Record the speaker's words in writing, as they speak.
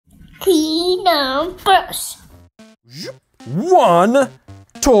Keenumbers. 1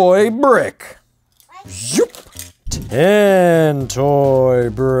 toy brick. 10 toy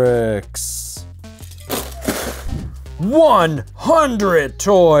bricks. 100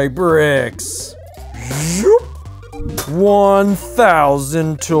 toy bricks.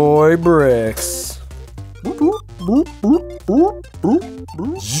 1,000 toy bricks.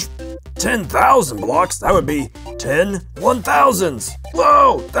 10,000 blocks, that would be 10 1,000s.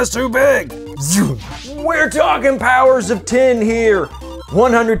 Whoa, that's too big. We're talking powers of 10 here.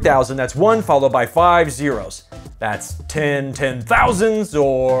 100,000, that's 1 followed by 5 zeros. That's 10 10,000s,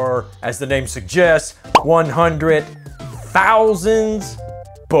 or as the name suggests, 100 thousands,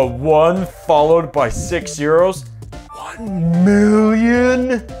 but 1 followed by 6 zeros. 1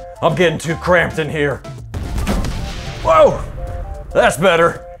 million? I'm getting too cramped in here. Whoa, that's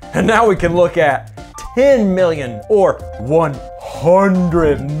better. And now we can look at 10 million or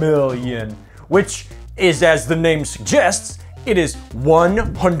 100 million, which is, as the name suggests, it is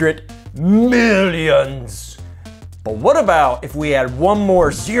 100 millions. But what about if we add one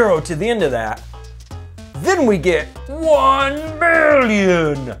more zero to the end of that? Then we get 1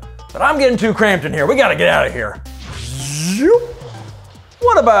 billion. But I'm getting too cramped in here. We gotta get out of here.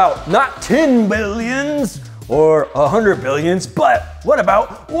 What about not 10 billions or 100 billions, but what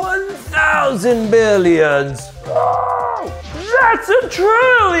about 1,000 billions? Oh, that's a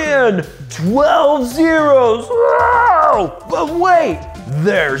trillion! 12 zeros. Wow! But wait,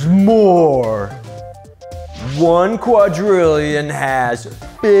 there's more. 1 quadrillion has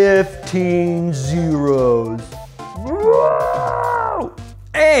 15 zeros. Whoa!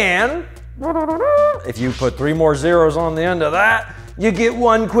 And if you put 3 more zeros on the end of that, you get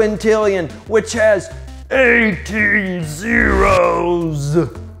 1 quintillion, which has 18 zeros.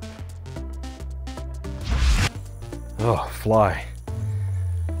 Oh, Fly.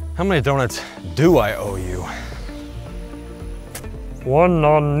 How many donuts do I owe you? 1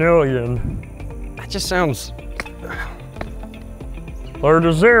 nonillion. That just sounds... They're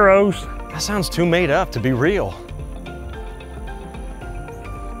the zeros. That sounds too made up to be real.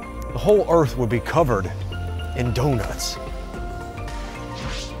 The whole earth would be covered in donuts.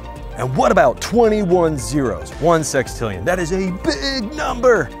 And what about 21 zeros? 1 sextillion. That is a big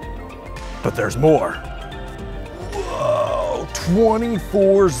number. But there's more. Whoa,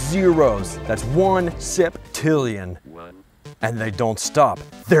 24 zeros. That's 1 septillion. And they don't stop.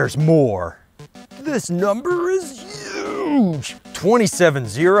 There's more. This number is huge. 27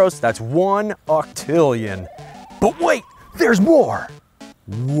 zeros, that's 1 octillion. But wait, there's more.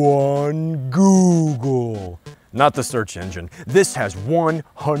 1 Google. Not the search engine. This has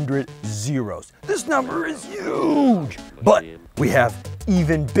 100 zeros. This number is huge. But we have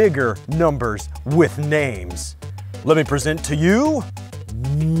even bigger numbers with names. Let me present to you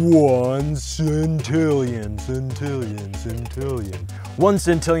 1 centillion. 1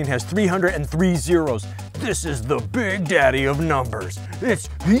 centillion has 303 zeros. This is the big daddy of numbers. It's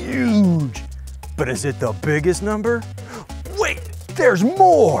huge. But is it the biggest number? Wait, there's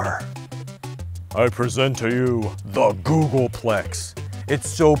more. I present to you the Googolplex. It's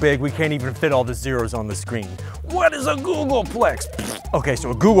so big we can't even fit all the zeros on the screen. What is a Googolplex? Okay,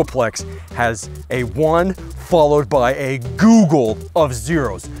 so a Googolplex has a 1 followed by a Google of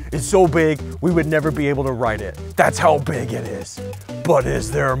zeros. It's so big we would never be able to write it. That's how big it is. But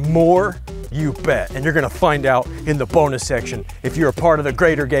is there more? You bet. And you're gonna find out in the bonus section if you're a part of the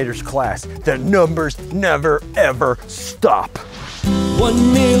Greater Gators class that numbers never ever stop.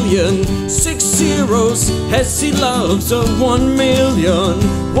 1 million, 6 zeros, HEZZY loves a 1 million.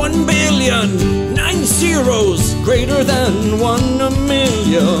 1 billion, 9 zeros, greater than 1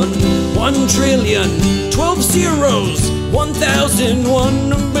 million. 1 trillion, 12 zeros, 1,000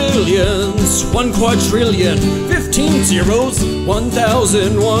 1 billions. 1 quadrillion, 15 zeros,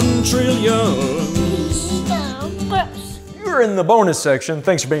 1,000 1 trillions. You're in the bonus section.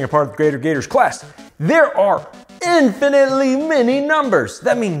 Thanks for being a part of the Greater Gators class. There are infinitely many numbers.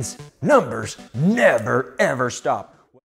 That means numbers never ever stop.